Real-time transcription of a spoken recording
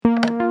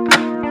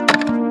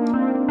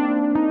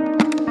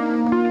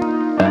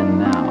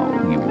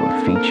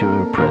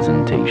Feature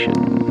presentation.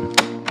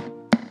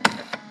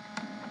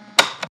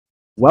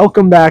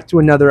 Welcome back to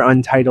another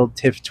Untitled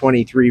TIFF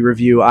 23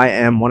 review. I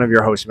am one of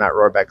your hosts, Matt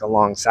Rohrbeck,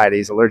 alongside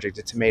he's allergic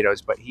to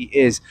tomatoes, but he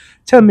is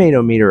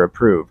tomato meter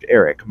approved,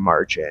 Eric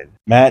Marchin.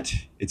 Matt,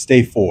 it's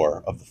day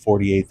 4 of the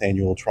 48th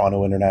Annual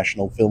Toronto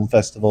International Film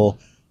Festival.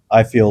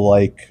 I feel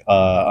like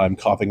I'm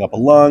coughing up a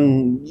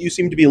lung. You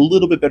seem to be a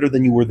little bit better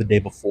than you were the day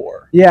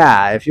before.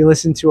 Yeah, if you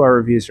listened to our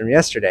reviews from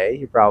yesterday,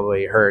 you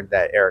probably heard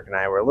that Eric and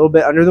I were a little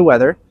bit under the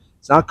weather.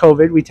 It's not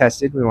COVID. We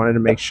tested. We wanted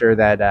to make sure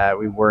that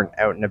we weren't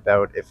out and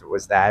about if it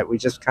was that. We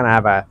just kind of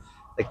have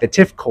the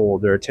TIFF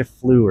cold or a TIFF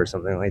flu or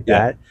something like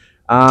that.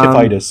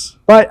 Tiffitis.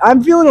 But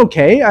I'm feeling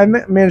okay. I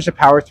managed to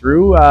power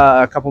through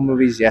a couple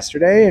movies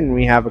yesterday, and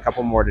we have a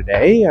couple more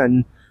today.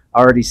 And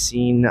already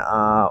seen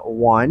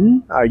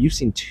one. You've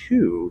seen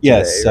two today,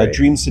 Yes, right?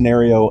 Dream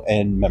Scenario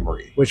and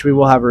Memory. Which we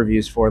will have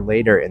reviews for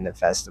later in the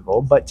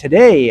festival. But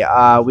today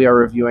we are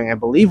reviewing, I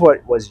believe,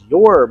 what was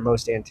your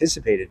most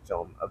anticipated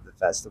film of the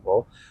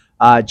festival,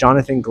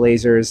 Jonathan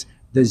Glazer's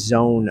The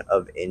Zone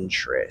of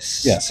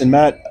Interest. Yes, and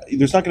Matt,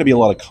 there's not going to be a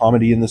lot of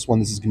comedy in this one.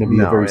 This is going to be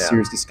a very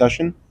serious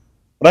discussion.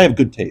 But I have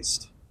good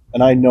taste,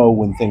 and I know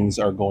when things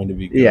are going to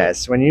be good.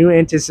 Yes, when you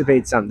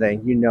anticipate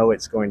something, you know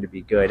it's going to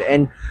be good.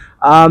 And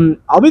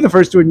I'll be the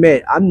first to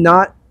admit, I'm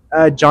not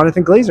a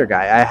Jonathan Glazer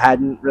guy. I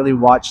hadn't really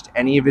watched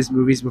any of his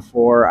movies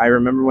before. I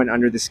remember when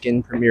Under the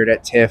Skin premiered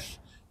at TIFF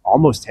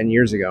almost 10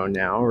 years ago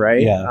now,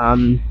 right?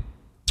 Yeah.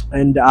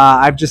 And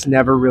I've just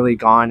never really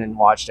gone and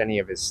watched any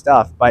of his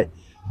stuff. But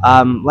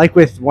like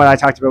with what I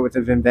talked about with the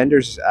Wim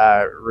Wenders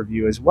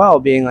review as well,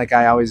 being like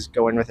I always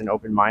go in with an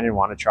open mind and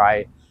want to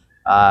try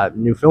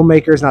new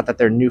filmmakers. Not that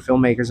they're new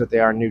filmmakers, but they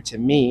are new to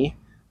me.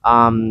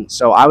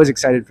 So I was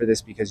excited for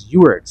this because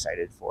you were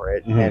excited for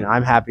it. Mm-hmm. And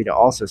I'm happy to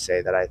also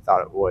say that I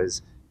thought it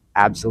was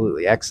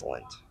absolutely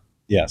excellent.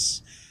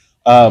 Yes.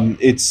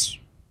 It's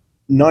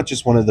not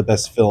just one of the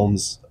best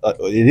films.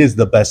 It is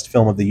the best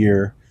film of the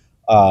year.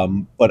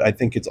 But I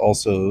think it's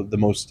also the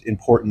most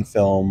important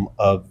film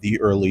of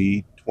the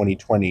early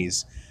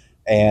 2020s.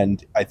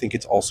 And I think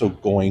it's also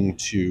going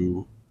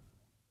to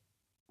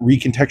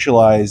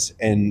recontextualize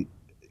and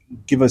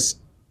give us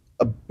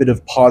a bit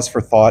of pause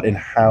for thought in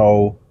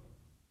how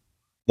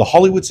the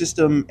Hollywood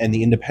system and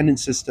the independent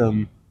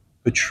system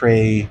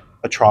portray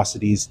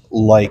atrocities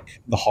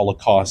like the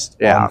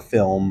Holocaust on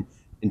film,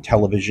 in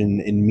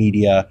television, in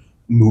media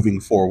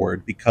moving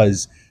forward,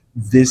 because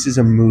this is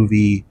a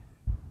movie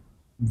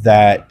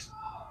that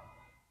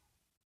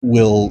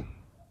will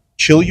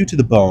chill you to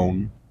the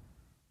bone,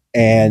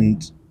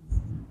 and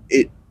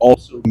it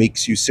also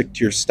makes you sick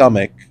to your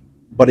stomach,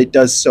 but it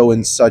does so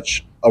in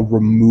such a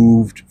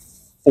removed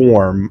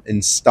form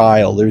and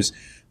style.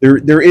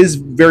 There is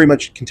very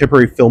much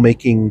contemporary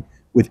filmmaking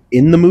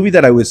within the movie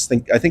that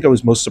I think I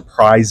was most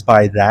surprised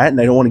by that, and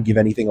I don't want to give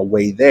anything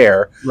away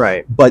there.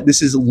 Right. But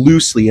this is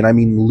loosely, and I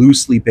mean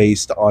loosely,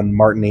 based on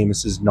Martin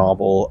Amis's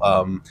novel.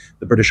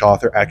 The British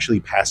author actually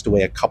passed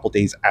away a couple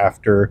days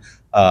after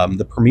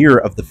the premiere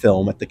of the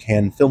film at the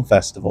Cannes Film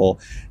Festival,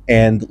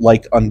 and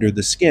like Under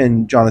the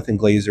Skin, Jonathan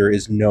Glazer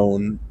is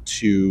known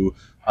to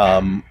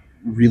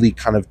really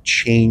kind of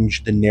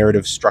change the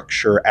narrative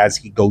structure as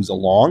he goes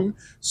along.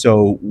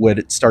 So what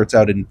it starts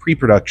out in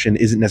pre-production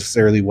isn't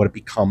necessarily what it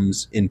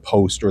becomes in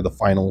post or the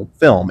final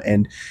film.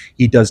 And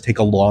he does take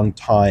a long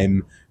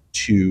time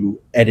to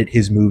edit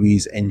his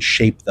movies and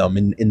shape them.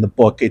 And in the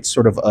book, it's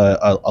sort of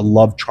a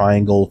love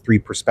triangle,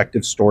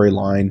 3-perspective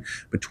storyline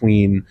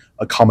between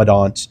a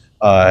commandant,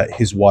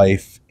 his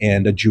wife,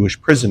 and a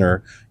Jewish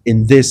prisoner.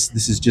 In this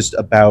is just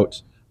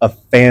about a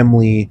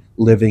family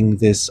living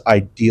this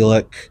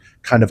idyllic,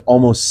 kind of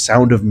almost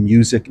Sound of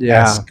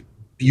Music-esque,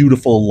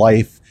 beautiful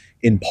life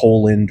in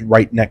Poland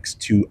right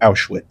next to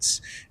Auschwitz.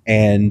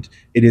 And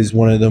it is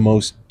one of the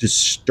most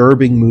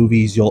disturbing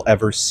movies you'll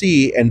ever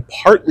see, and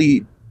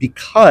partly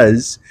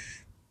because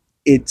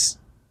it's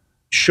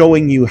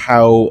showing you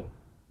how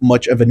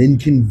much of an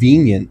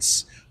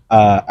inconvenience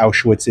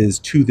Auschwitz is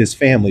to this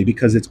family,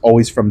 because it's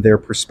always from their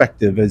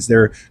perspective as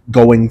they're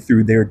going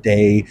through their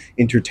day,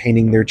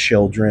 entertaining their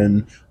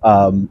children,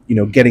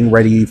 getting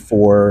ready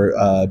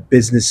for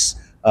business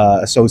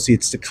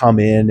associates to come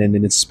in and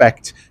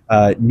inspect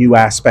new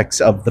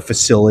aspects of the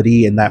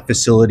facility, and that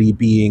facility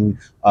being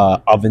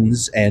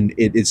ovens. And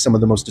it is some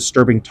of the most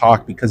disturbing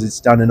talk because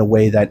it's done in a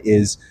way that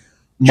is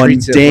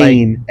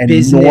mundane like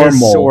and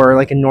normal, or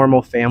like a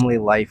normal family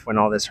life when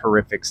all this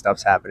horrific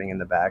stuff's happening in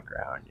the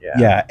background.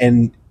 Yeah,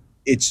 and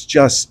it's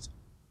just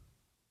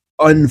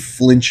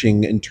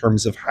unflinching in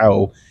terms of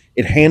how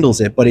it handles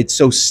it, but it's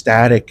so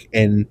static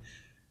and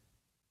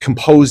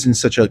composed in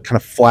such a kind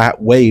of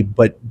flat way,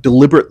 but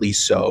deliberately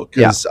so,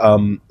 because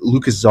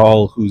Lucas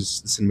Zoll,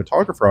 who's the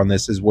cinematographer on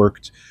this, has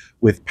worked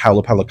with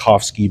Paolo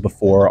Pawlikowski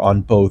before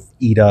on both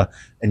Ida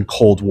and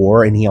Cold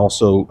War, and he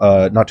also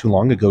not too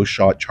long ago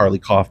shot Charlie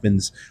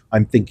Kaufman's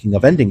I'm Thinking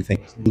of Ending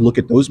Things. You look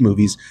at those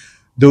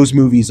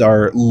movies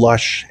are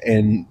lush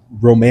and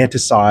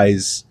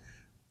romanticize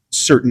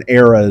certain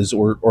eras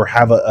or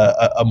have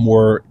a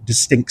more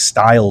distinct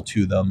style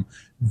to them.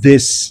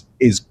 This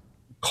is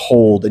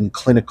cold and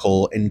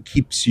clinical and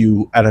keeps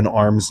you at an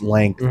arm's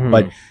length, Mhm.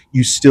 but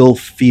you still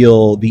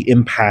feel the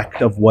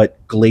impact of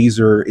what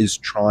Glazer is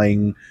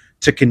trying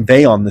to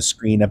convey on the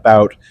screen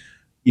about,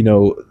 you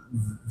know,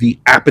 the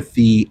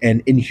apathy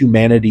and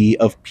inhumanity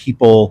of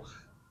people.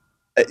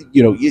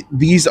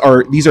 These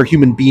are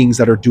human beings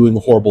that are doing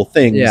horrible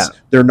things. Yeah.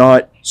 They're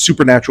not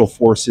supernatural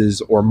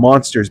forces or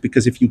monsters,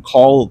 because if you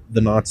call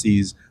the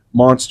Nazis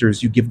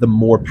monsters, you give them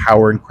more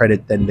power and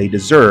credit than they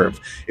deserve.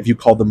 If you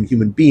call them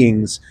human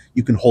beings,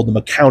 you can hold them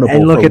accountable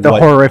And look for at the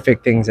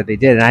horrific things that they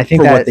did. And I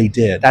think what they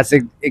did. That's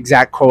the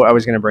exact quote I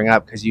was going to bring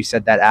up, because you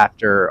said that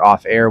after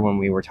off air when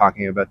we were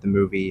talking about the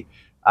movie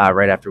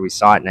right after we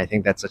saw it. And I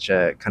think that's such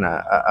a kind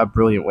of a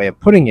brilliant way of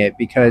putting it,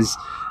 because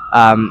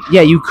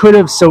you could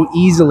have so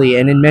easily,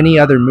 and in many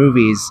other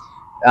movies,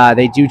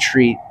 they do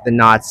treat the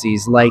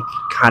Nazis like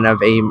kind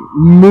of a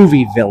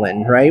movie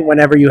villain, right?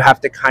 Whenever you have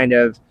to kind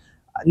of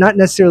not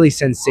necessarily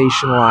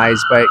sensationalize,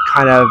 but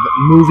kind of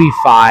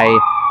movify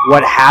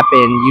what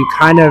happened, you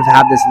kind of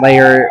have this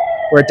layer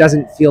where it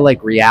doesn't feel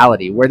like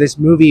reality, where this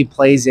movie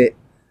plays it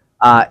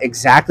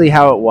exactly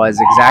how it was,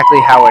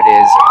 exactly how it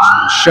is,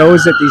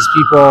 shows that these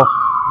people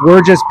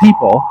were just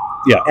people.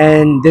 Yeah.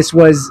 And this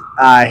was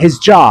his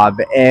job,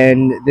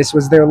 and this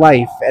was their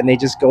life, and they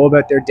just go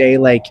about their day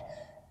like,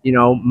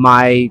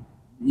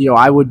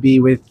 I would be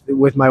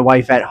with my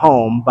wife at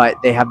home, but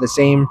they have the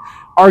same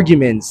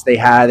arguments.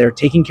 They're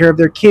taking care of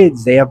their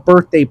kids. They have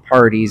birthday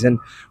parties, and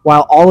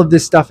while all of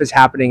this stuff is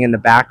happening in the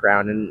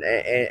background,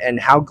 and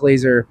how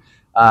Glazer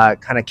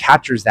kind of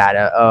captures that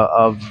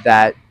of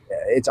that,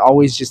 it's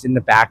always just in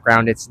the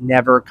background. It's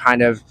never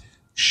kind of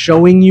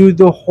showing you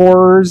the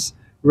horrors,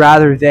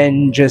 rather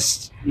than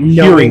just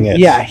Hearing it.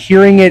 Yeah,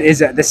 hearing it is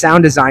the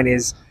sound design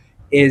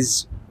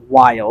is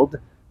wild.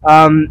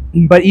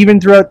 But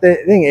even throughout the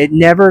thing, it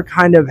never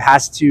kind of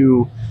has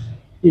to,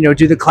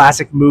 do the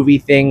classic movie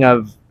thing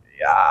of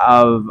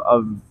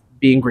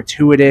being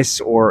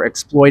gratuitous or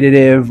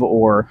exploitative,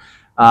 or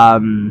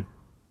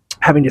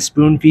having to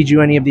spoon feed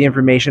you any of the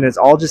information. It's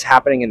all just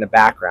happening in the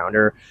background,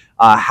 or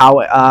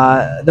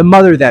how the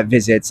mother that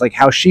visits, like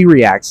how she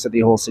reacts to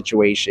the whole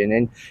situation,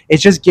 and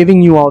it's just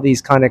giving you all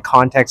these kind of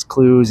context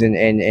clues, and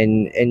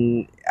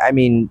I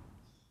mean,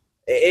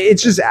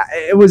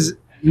 it was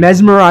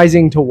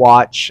mesmerizing to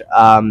watch.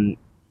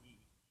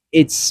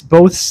 It's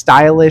both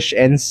stylish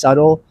and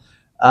subtle,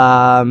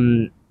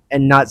 and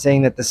not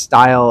saying that the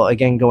style,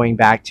 again, going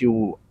back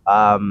to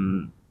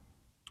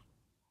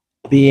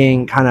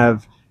being kind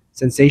of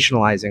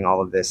sensationalizing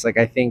all of this. Like,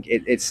 I think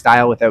it's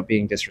style without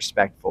being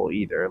disrespectful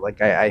either. Like,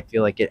 I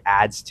feel like it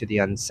adds to the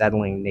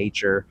unsettling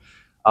nature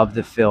of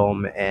the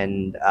film,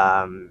 and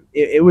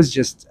it was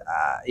just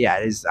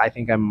it is. I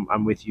think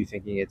I'm with you,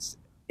 thinking it's,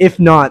 if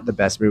not the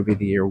best movie of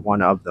the year,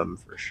 one of them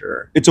for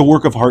sure. It's a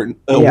work of art, and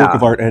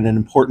an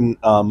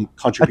important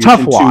contribution A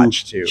tough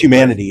watch, to too,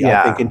 humanity. but,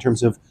 yeah. I think in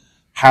terms of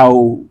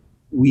how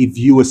we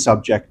view a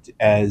subject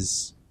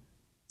as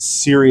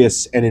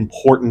serious and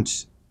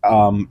important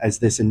as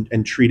this,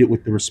 and treat it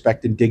with the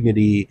respect and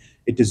dignity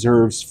it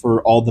deserves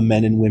for all the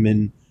men and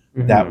women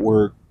that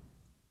were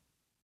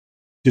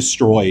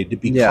destroyed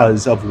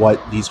because of what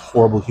these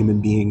horrible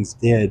human beings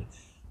did,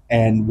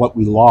 and what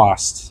we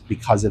lost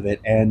because of it.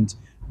 And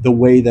the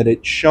way that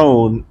it's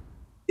shown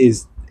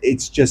is,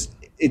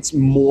 it's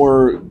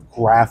more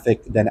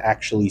graphic than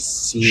actually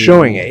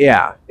Showing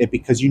it,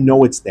 because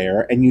it's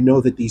there,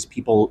 and that these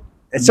people,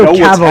 it's so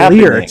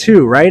cavalier happening.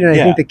 too, right? And I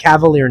think the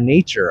cavalier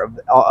nature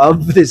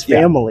of this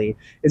family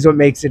is what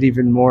makes it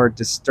even more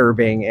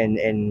disturbing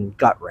and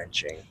gut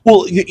wrenching.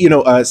 Well,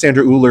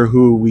 Sandra Uhler,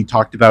 who we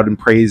talked about and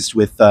praised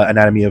with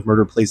Anatomy of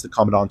Murder, plays the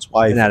Commandant's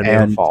wife.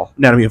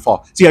 Anatomy of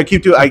Fall. See, I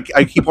keep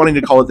wanting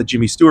to call it the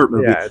Jimmy Stewart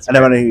movie,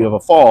 Anatomy of a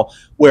Fall,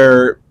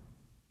 where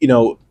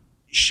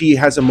she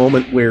has a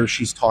moment where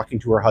she's talking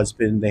to her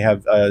husband. They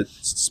have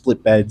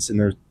split beds, and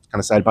they're kind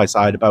of side by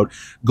side about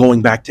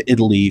going back to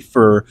Italy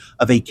for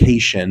a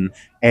vacation,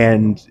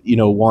 and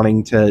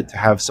wanting to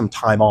have some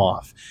time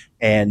off.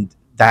 And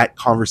that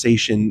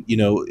conversation,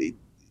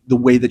 the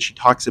way that she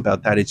talks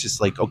about that, it's just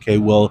like, okay,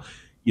 well,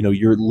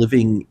 you're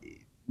living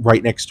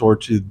right next door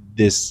to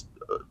this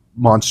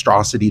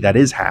monstrosity that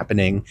is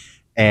happening,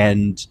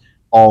 and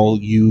all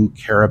you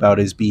care about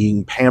is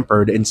being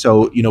pampered. And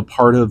so,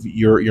 part of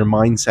your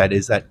mindset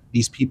is that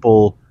these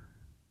people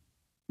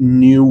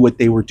knew what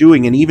they were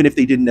doing, and even if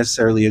they didn't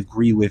necessarily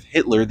agree with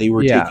Hitler, they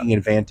were taking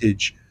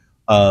advantage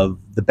of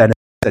the benefits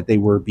that they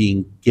were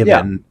being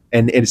given.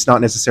 And it's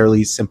not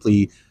necessarily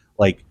simply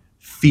like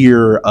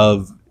fear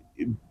of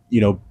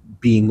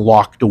being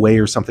locked away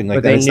or something like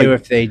but that. They knew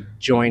if they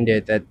joined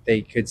it that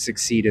they could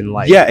succeed in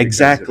life.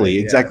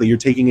 Exactly. You're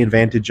taking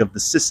advantage of the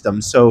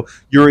system, so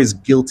you're as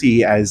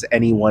guilty as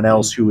anyone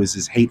else who is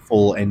as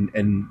hateful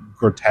and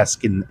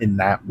grotesque in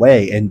that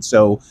way. And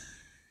so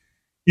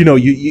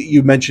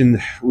you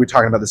mentioned, we were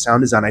talking about the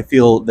sound design. I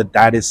feel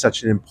that is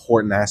such an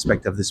important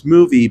aspect of this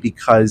movie,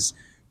 because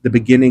the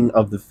beginning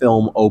of the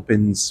film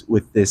opens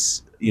with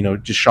this,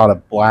 just shot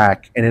of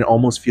black, and it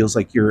almost feels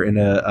like you're in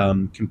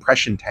a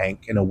compression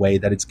tank, in a way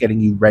that it's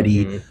getting you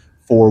ready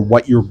for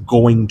what you're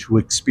going to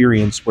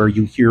experience, where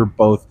you hear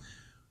both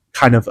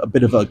kind of a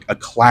bit of a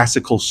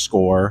classical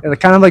score,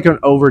 kind of like an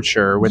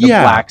overture with a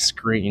black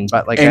screen,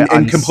 but like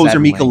and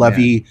composer Mika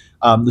Levy.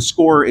 Yeah. The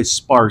score is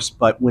sparse,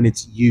 but when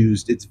it's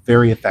used, it's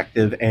very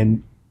effective.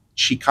 And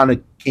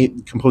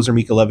composer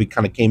Mika Levy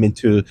kind of came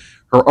into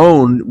her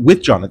own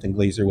with Jonathan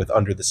Glazer with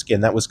Under the Skin.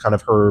 That was kind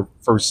of her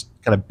first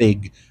kind of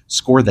big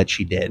score that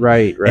she did.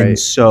 Right. And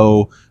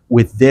so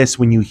with this,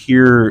 when you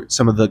hear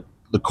some of the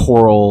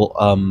choral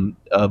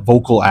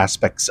vocal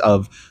aspects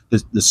of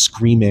the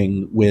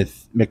screaming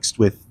mixed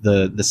with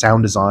the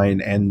sound design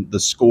and the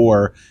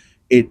score,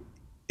 it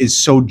is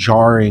so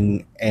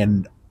jarring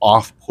and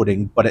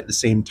off-putting, but at the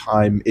same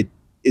time it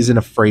isn't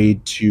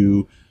afraid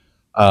to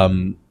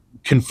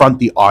confront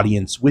the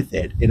audience with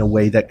it in a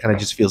way that kind of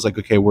just feels like,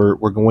 okay, we're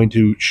going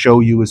to show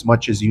you as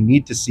much as you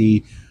need to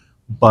see,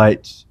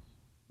 but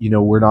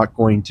we're not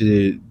going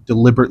to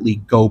deliberately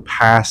go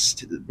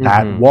past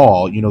that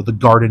wall, the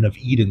Garden of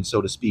Eden,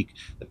 so to speak,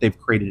 that they've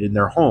created in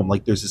their home.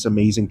 Like there's this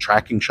amazing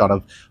tracking shot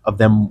of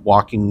them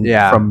walking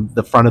from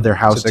the front of their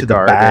house to the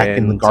back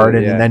in the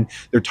garden. And then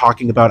they're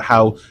talking about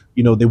how,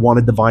 they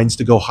wanted the vines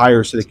to go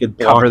higher so they could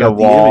block out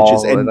the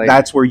images. And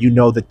that's where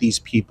that these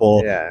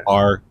people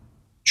are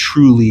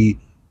truly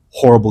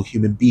horrible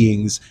human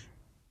beings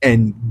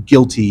and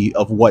guilty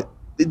of what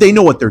they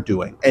know what they're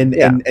doing. And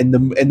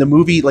the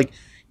movie, like,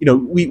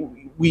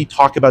 we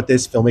talk about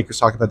this, filmmakers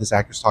talk about this,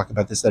 actors talk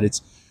about this, that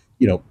it's,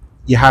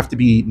 you have to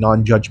be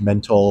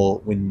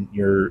non-judgmental when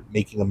you're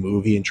making a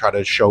movie and try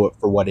to show it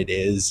for what it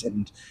is.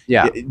 And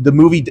the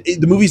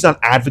movie's not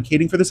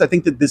advocating for this. I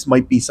think that this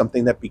might be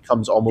something that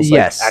becomes almost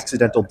like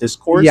accidental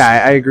discourse. Yeah,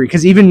 I agree.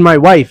 Because even my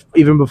wife,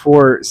 even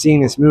before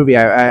seeing this movie,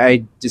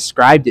 I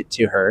described it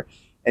to her,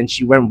 and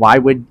she went, "Why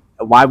would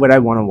I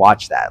want to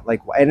watch that?"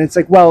 Like, and it's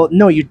like, well,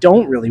 no, you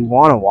don't really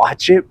want to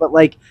watch it, but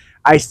like,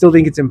 I still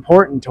think it's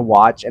important to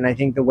watch, and I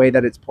think the way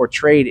that it's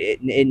portrayed,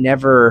 it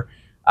never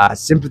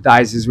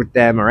sympathizes with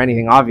them or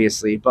anything,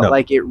 obviously, but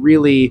like it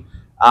really.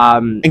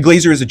 And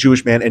Glazer is a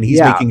Jewish man, and he's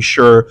making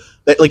sure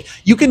that, like,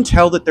 you can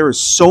tell that there is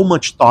so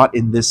much thought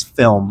in this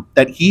film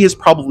that he has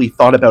probably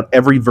thought about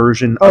every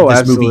version of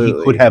this movie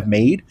he could have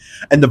made,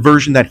 and the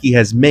version that he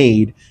has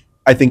made,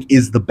 I think,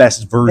 is the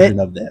best version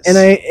of this. And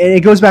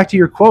it goes back to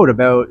your quote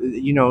about,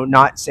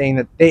 not saying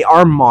that they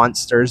are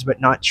monsters,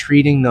 but not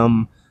treating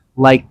them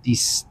like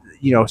these,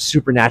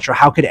 supernatural.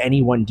 How could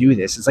anyone do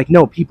this? It's like,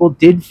 no, people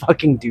did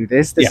fucking do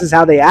this. This is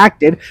how they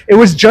acted. It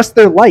was just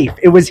their life.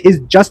 It was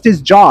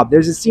his job.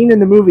 There's a scene in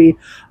the movie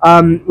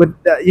with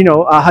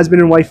a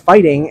husband and wife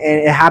fighting, and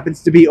it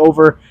happens to be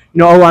over,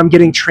 I'm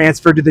getting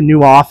transferred to the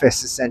new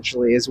office,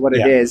 essentially, is what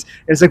it is.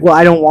 And it's like, well,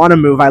 I don't want to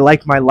move. I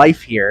like my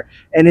life here.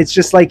 And it's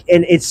just like,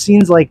 and it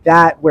seems like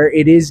that, where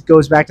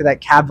goes back to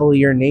that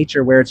cavalier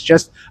nature, where it's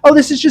just, oh,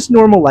 this is just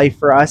normal life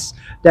for us,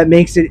 that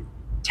makes it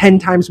 10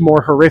 times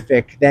more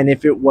horrific than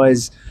if it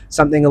was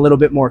something a little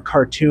bit more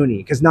cartoony,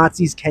 because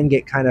Nazis can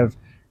get kind of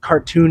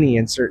cartoony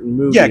in certain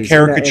movies. Yeah,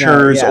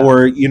 caricatures,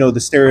 or the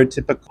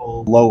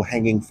stereotypical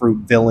low-hanging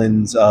fruit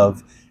villains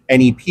of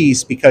any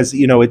piece, because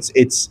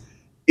it's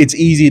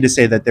easy to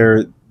say that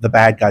they're the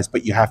bad guys,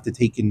 but you have to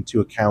take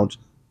into account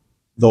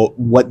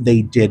what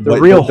they did,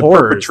 the real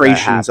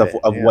perpetrations of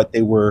what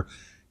they were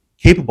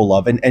capable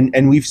of.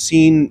 And we've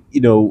seen,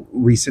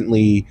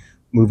 recently,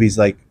 movies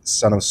like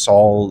Son of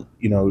Saul,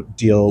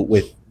 deal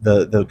with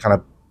the kind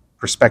of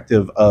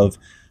perspective of,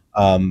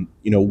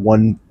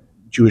 one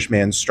Jewish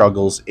man's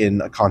struggles in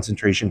a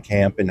concentration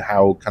camp, and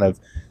how kind of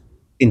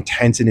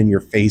intense and in your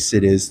face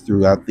it is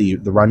throughout the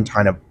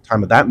runtime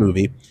of that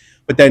movie.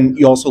 But then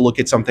you also look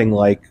at something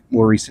like,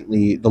 more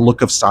recently, The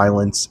Look of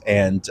Silence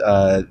and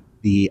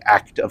The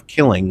Act of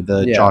Killing,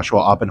 the Joshua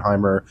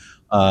Oppenheimer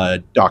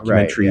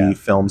documentary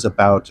films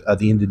about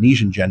the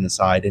Indonesian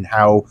genocide, and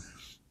how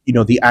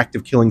the Act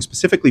of Killing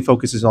specifically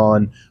focuses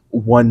on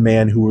one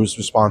man who was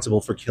responsible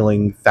for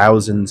killing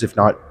thousands, if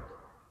not,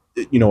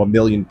 1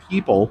 million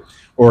people,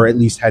 or at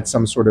least had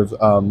some sort of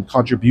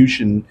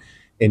contribution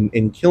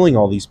in killing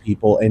all these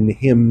people, and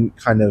him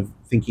kind of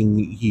thinking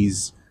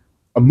he's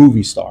a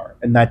movie star,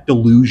 and that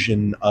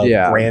delusion of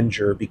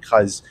grandeur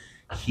because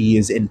he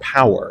is in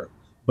power.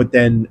 But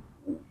then,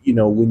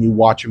 when you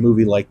watch a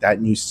movie like that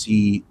and you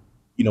see,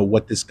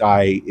 what this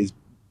guy is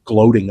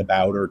gloating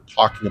about or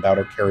talking about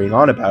or carrying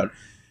on about,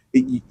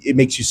 it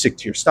makes you sick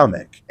to your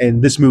stomach.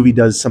 And this movie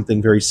does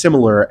something very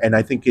similar, and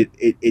I think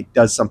it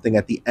does something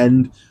at the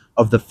end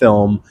of the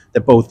film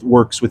that both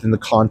works within the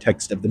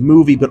context of the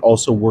movie, but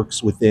also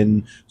works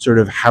within sort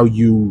of how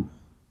you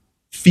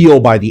feel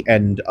by the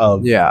end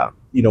of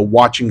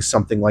watching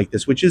something like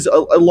this, which is a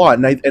lot.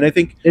 And I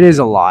think it is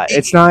a lot.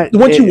 It's not,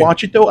 once you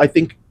watch it though, I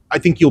think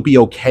you'll be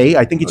okay.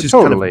 I think it's just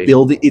kind of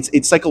building.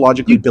 It's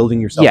psychologically building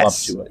yourself up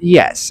to it.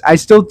 Yes, I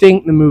still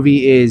think the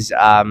movie is.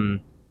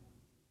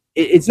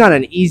 It's not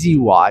an easy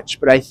watch,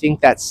 but I think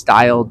that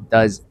style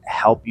does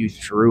help you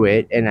through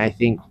it. And I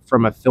think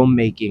from a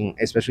filmmaking,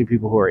 especially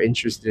people who are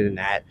interested in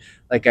that,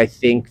 like, I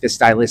think the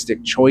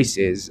stylistic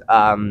choices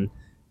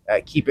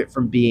keep it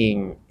from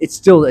being, it's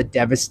still a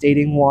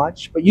devastating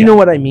watch, but you know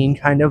what I mean?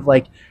 Kind of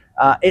like,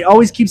 it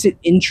always keeps it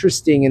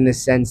interesting in the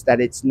sense that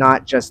it's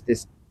not just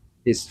this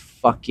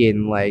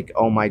fucking like,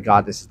 oh my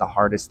god, this is the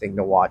hardest thing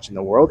to watch in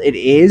the world. It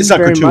is It's not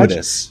very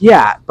gratuitous. much,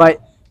 yeah,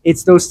 but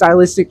it's those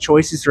stylistic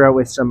choices throughout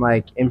with some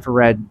like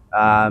infrared,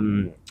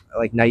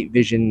 like night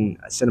vision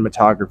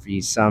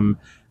cinematography, some.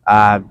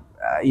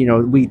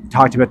 We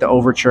talked about the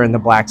overture and the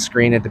black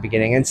screen at the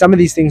beginning, and some of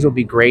these things will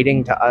be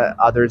grating to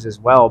others as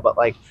well. But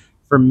like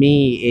for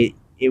me,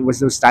 it was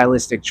those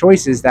stylistic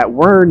choices that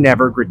were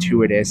never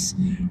gratuitous,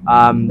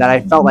 that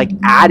I felt like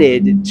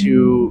added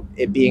to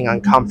it being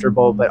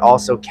uncomfortable, but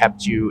also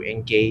kept you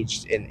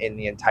engaged in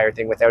the entire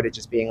thing without it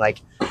just being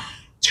like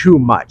too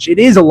much. It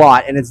is a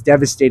lot, and it's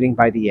devastating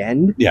by the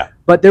end. Yeah.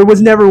 But there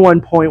was never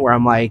one point where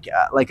I'm like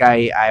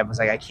I was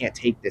like, I can't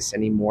take this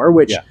anymore,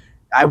 which. Yeah.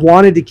 I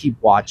wanted to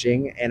keep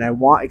watching, and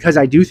because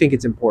I do think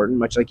it's important,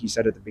 much like you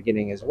said at the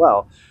beginning as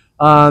well.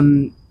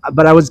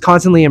 But I was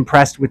constantly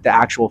impressed with the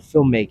actual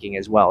filmmaking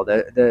as well,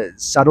 the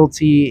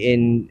subtlety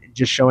in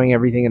just showing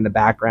everything in the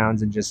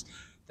backgrounds, and just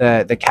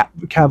the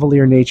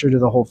cavalier nature to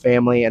the whole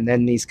family, and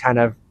then these kind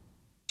of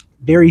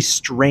very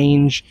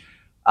strange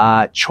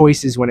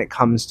choices when it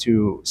comes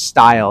to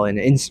style and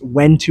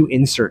when to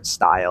insert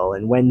style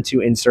and when to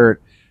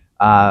insert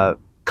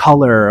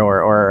color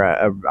or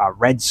a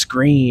red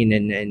screen,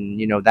 and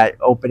that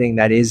opening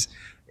that is,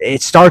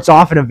 it starts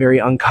off in a very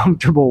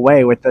uncomfortable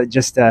way with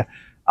just a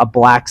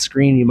black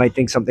screen. You might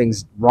think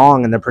something's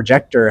wrong and the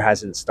projector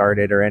hasn't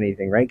started or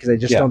anything, right? Because I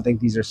just don't think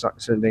these are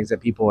certain things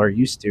that people are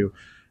used to.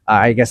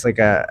 I guess like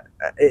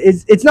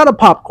it's not a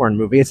popcorn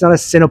movie. It's not a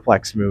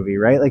Cineplex movie,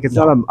 right? Like it's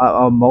not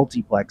a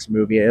multiplex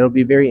movie. It'll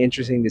be very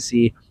interesting to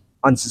see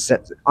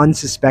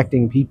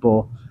unsuspecting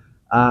people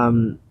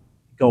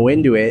go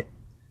into it.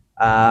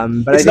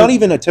 But it's not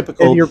even a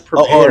typical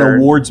an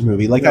awards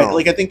movie. Like No.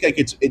 I think like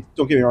it's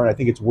don't get me wrong. I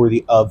think it's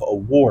worthy of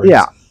awards.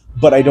 Yeah.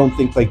 But I don't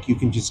think like you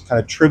can just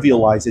kind of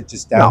trivialize it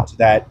just down to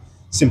that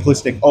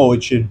simplistic. Oh,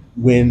 it should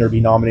win or be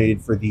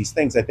nominated for these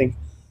things. I think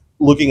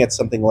looking at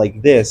something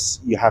like this,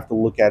 you have to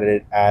look at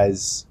it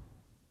as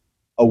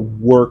a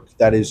work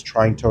that is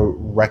trying to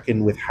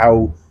reckon with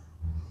how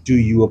do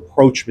you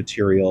approach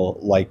material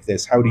like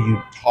this? How do you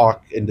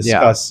talk and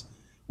discuss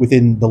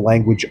within the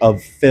language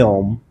of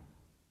film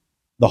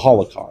the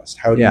Holocaust?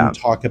 How do you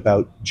talk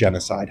about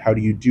genocide? How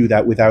do you do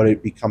that without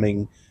it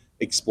becoming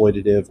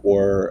exploitative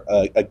or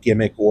a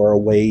gimmick or a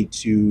way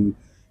to,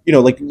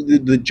 like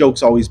the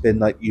joke's always been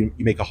like you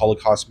make a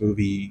Holocaust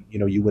movie,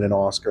 you win an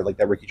Oscar, like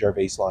that Ricky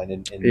Gervais line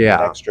in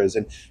Extras,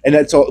 and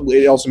that's all.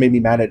 It also made me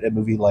mad at a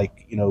movie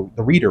like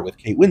The Reader with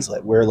Kate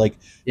Winslet, where like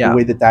the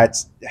way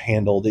that's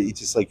handled,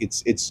 it's just like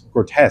it's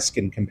grotesque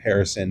in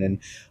comparison. And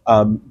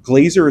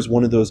Glazer is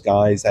one of those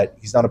guys that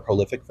he's not a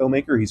prolific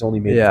filmmaker. He's only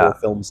made 4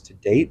 films to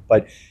date,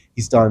 but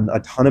he's done a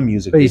ton of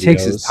music videos, he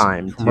takes his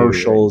time,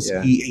 commercials. Too,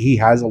 right? He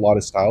has a lot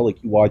of style.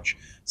 Like you watch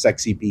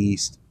Sexy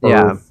Beast,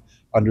 Earth,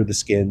 Under the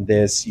Skin.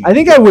 I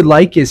think I would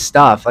like his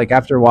stuff. Like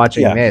after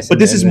watching this, but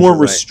this is more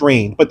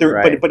restrained. But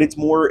but it's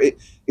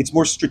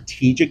more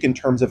strategic in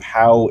terms of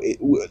how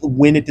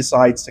when it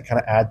decides to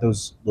kind of add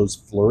those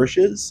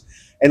flourishes.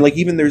 And like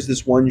even there's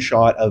this one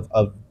shot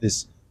of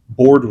this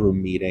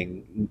boardroom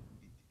meeting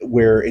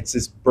where it's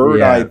this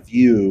bird eye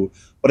view,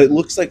 but it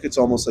looks like it's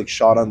almost like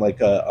shot on like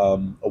a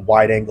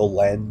wide angle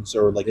lens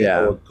or like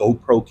a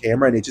GoPro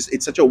camera, and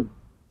it's such a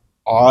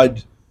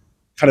odd,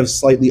 kind of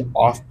slightly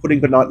off-putting,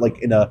 but not like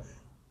in a.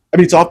 I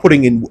mean, it's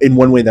off-putting in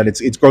one way that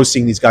it's gross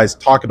seeing these guys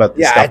talk about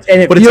this stuff,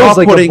 and it feels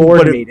like a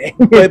board meeting.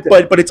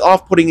 but it's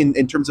off-putting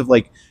in terms of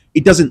like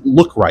it doesn't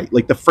look right.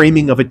 Like the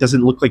framing of it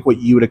doesn't look like what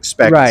you would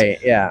expect. Right.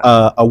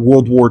 Yeah. A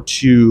World War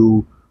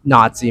II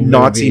Nazi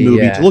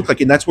movie to look like,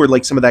 and that's where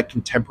like some of that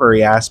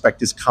contemporary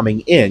aspect is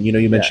coming in.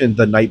 You mentioned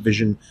the night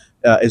vision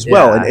as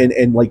well,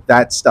 and like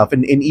that stuff,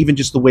 and even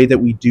just the way that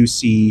we do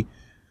see,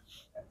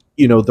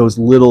 those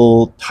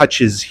little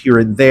touches here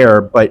and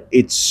there, but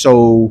it's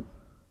so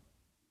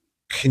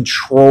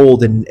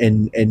controlled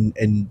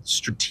and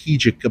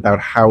strategic about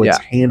how it's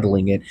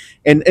handling it,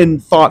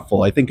 and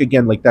thoughtful. I think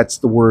again, like that's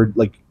the word.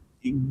 Like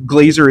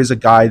Glazer is a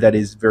guy that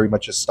is very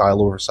much a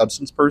style over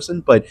substance person,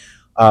 but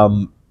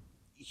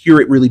here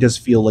it really does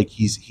feel like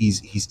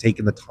he's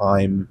taken the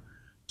time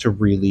to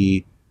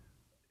really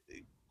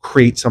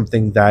create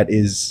something that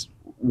is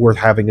worth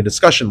having a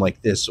discussion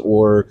like this,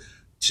 or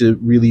to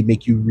really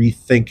make you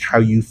rethink how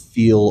you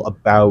feel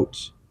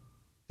about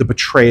the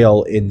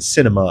betrayal in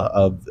cinema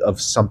of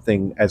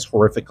something as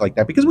horrific like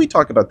that. Because we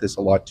talk about this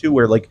a lot too,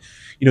 where like,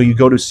 you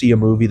go to see a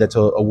movie that's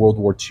a World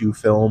War II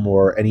film,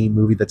 or any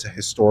movie that's a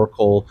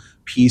historical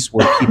piece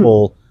where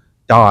people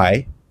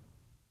die.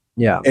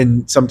 Yeah.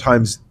 And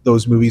sometimes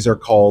those movies are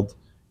called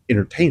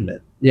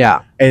entertainment.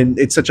 Yeah. And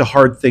it's such a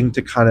hard thing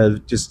to kind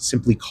of just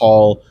simply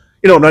call,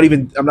 I'm not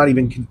even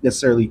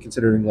necessarily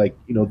considering like,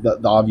 the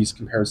obvious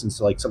comparisons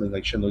to like something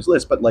like Schindler's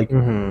List, but like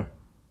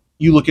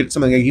you look at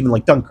something like even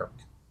like Dunkirk,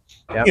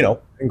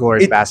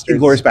 Inglourious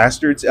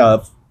Bastards.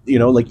 you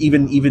know, like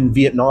even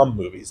Vietnam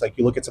movies. Like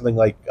you look at something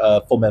like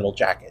Full Metal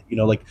Jacket. You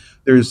know, like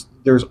there's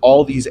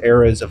all these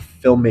eras of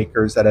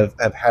filmmakers that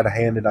have had a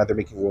hand in either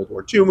making World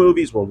War II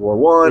movies, World War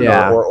One,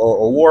 Yeah.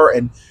 or war,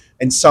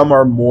 and some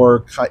are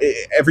more.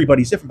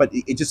 Everybody's different, but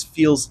it just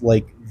feels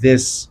like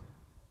this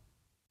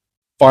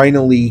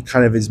finally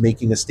kind of is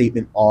making a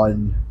statement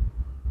on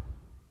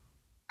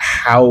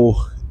how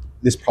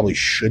this probably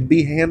should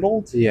be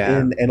handled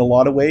in a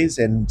lot of ways,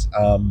 and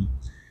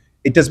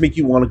it does make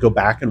you want to go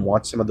back and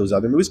watch some of those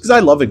other movies, because I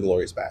love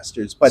Inglourious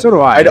Bastards, but So do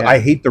I. I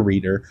hate The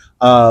Reader.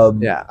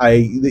 Yeah.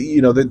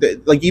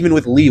 Like even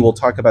with Lee, we'll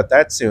talk about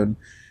that soon.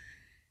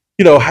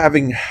 You know,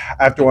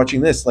 after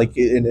watching this, like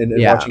and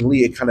watching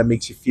Lee, it kind of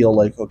makes you feel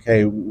like,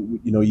 okay,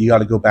 you know, you got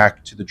to go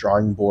back to the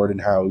drawing board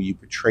and how you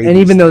portray. And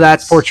even though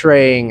that's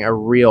portraying a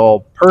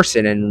real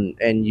person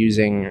and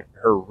using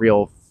her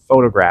real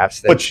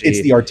photographs, but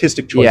it's the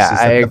artistic choices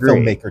that the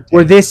filmmaker takes.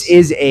 Where this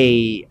is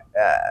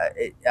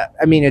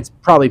I mean, it's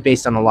probably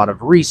based on a lot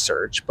of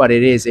research, but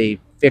it is a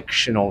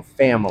fictional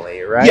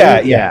family,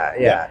 right?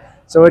 Yeah.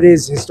 So it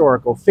is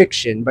historical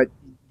fiction, but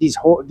these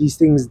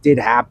things did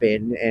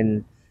happen,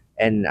 and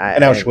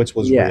Auschwitz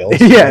was real.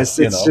 Yes,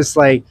 it's just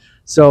like,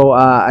 so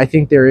I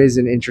think there is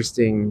an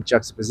interesting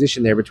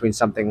juxtaposition there between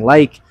something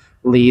like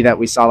Lee that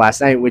we saw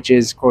last night, which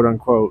is quote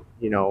unquote,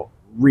 you know,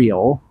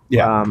 real.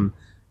 Yeah.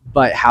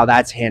 But how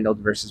that's handled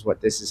versus what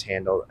this is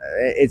handled,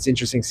 it's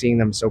interesting seeing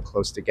them so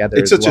close together.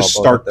 It's such a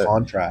stark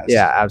contrast.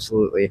 Yeah,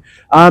 absolutely.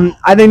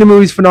 I think the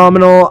movie's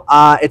phenomenal.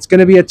 It's going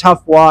to be a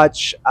tough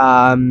watch.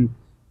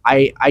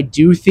 I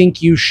do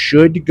think you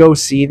should go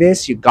see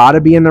this. You got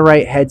to be in the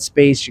right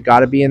headspace. You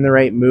got to be in the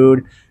right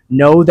mood.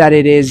 Know that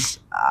it is.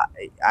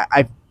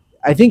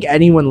 I think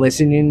anyone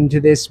listening to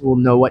this will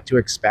know what to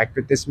expect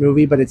with this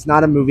movie, but it's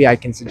not a movie I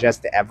can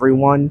suggest to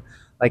everyone.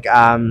 Like,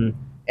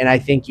 and I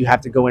think you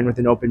have to go in with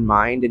an open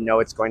mind and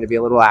know it's going to be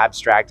a little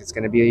abstract. It's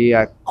going to be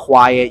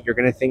quiet. You're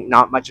going to think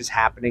not much is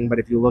happening, but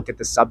if you look at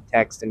the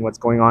subtext and what's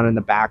going on in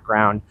the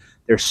background,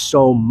 there's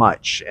so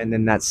much. And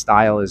then that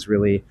style is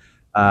really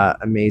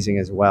amazing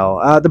as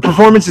well. The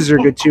performances are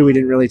good too. We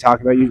didn't really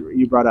talk about,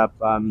 you brought up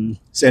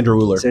Sandra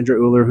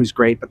Uller, who's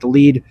great, but the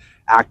lead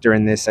actor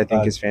in this I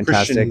think is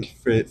fantastic.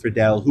 Christian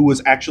Friedel, who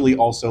was actually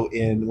also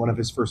in one of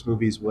his first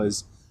movies,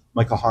 was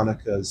Michael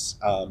Haneke's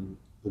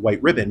The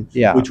White Ribbon,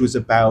 which was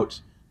about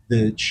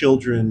the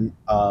children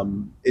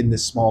in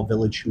this small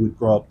village who would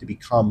grow up to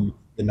become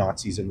the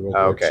Nazis in World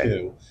War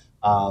II.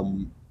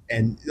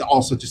 And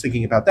also just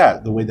thinking about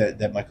that, the way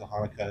that Michael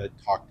Haneke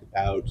talked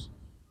about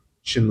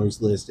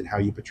Schindler's List and how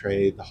you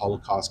portray the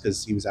Holocaust,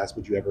 because he was asked,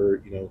 would you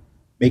ever, you know,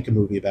 make a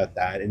movie about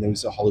that? And there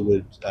was a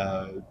Hollywood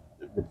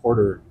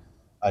Reporter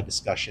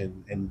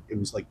discussion, and it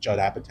was like Judd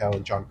Apatow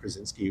and John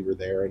Krasinski were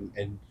there,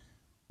 and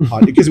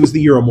because it was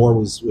the year Moore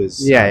was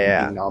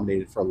being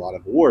nominated for a lot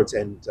of awards,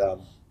 and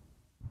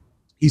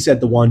he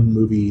said the one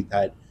movie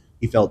that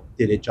he felt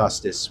did it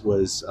justice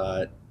was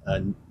Night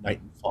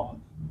in Fog,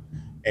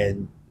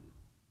 and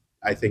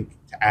I think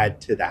to add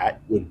to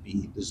that would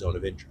be The Zone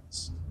of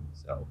Interest.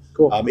 So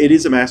cool. It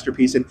is a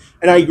masterpiece, and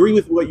I agree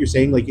with what you're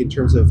saying, like in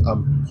terms of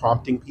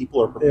prompting people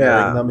or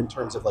preparing them in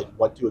terms of like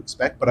what to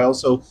expect. But I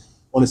also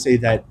want to say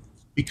that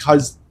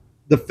because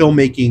the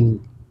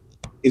filmmaking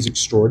is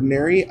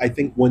extraordinary, I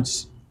think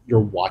once you're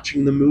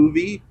watching the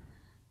movie,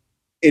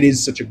 it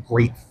is such a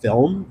great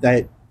film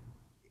that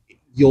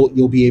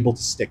you'll be able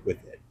to stick with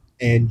it,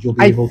 and you'll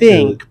be able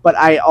to. But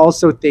I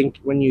also think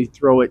when you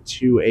throw it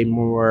to a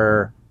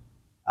more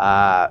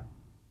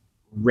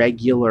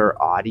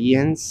regular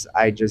audience,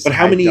 But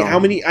how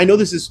many? I know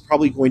this is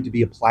probably going to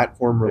be a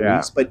platform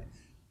release, but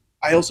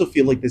I also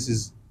feel like this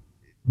is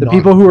the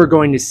people who are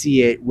going to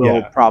see it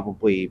will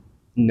probably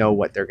know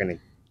what they're going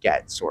to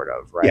get, sort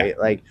of, right?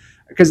 Like,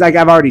 because like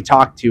I've already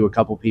talked to a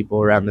couple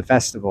people around the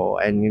festival,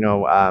 and you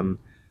know,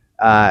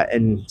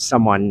 and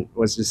someone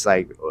was just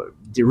like,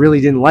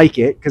 really didn't like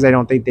it because I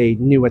don't think they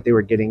knew what they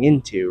were getting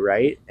into,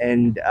 right?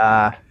 And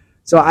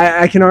so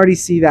I can already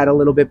see that a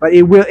little bit, but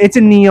it's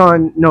a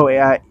neon. No,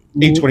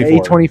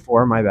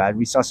 A24. My bad.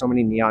 We saw so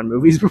many neon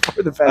movies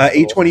before the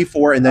festival.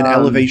 A24, and then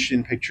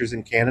Elevation Pictures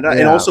in Canada,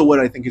 and also what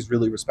I think is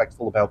really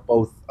respectful about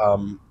both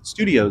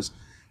studios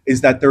is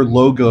that their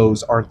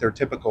logos aren't their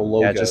typical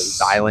logos. Yeah, just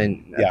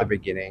silent at the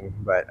beginning.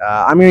 But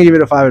I'm going to give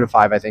it a 5 out of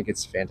 5. I think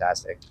it's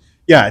fantastic.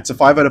 Yeah, it's a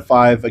 5 out of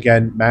 5.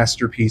 Again,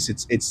 masterpiece.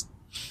 It's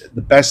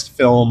the best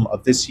film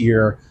of this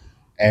year,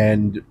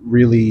 and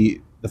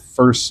really the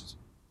first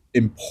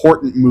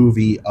important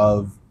movie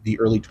of the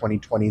early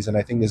 2020s. And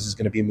I think this is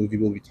going to be a movie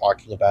we'll be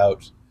talking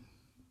about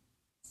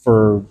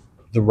for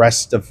the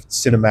rest of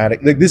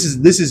cinematic. Like this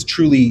is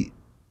truly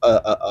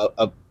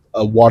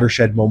a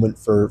watershed moment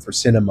for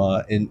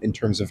cinema in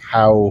terms of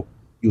how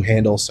you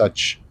handle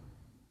such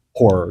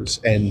horrors,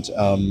 and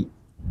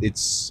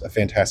it's a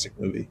fantastic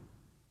movie.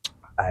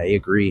 I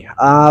agree.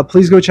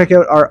 Please go check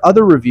out our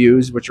other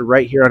reviews, which are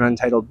right here on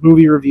Untitled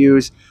Movie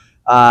Reviews.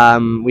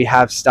 We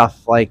have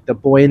stuff like The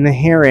Boy and the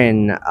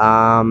Heron,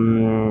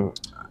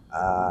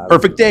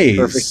 Perfect Days.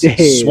 Perfect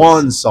Days.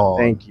 Swan Song.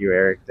 Thank you,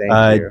 Eric.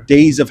 Thank you.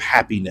 Days of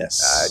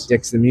Happiness.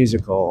 Dick's the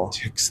Musical.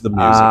 Dick's the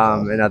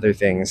Musical. And other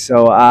things.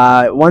 So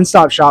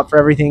one-stop shop for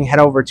everything. Head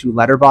over to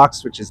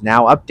Letterboxd, which is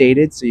now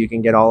updated, so you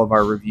can get all of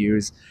our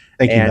reviews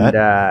Thank you,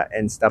 Matt.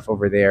 And stuff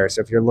over there.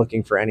 So if you're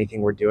looking for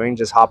anything we're doing,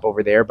 just hop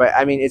over there. But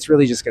I mean, it's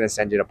really just going to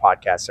send you to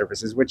podcast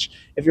services, which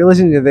if you're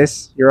listening to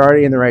this, you're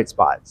already in the right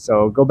spot.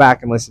 So go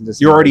back and listen to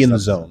some You're already in other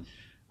the stuff.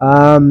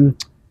 zone.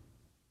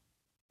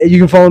 You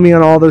can follow me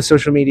on all those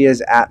social medias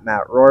at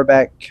Matt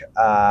Rohrbeck.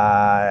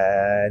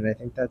 And I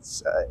think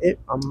that's it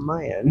on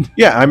my end.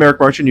 Yeah, I'm Eric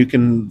Marchand. You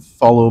can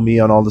follow me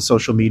on all the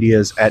social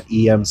medias at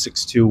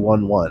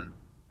EM6211.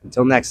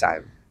 Until next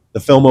time. The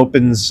film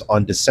opens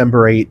on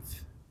December 8th.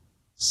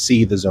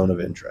 See The Zone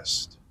of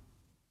Interest.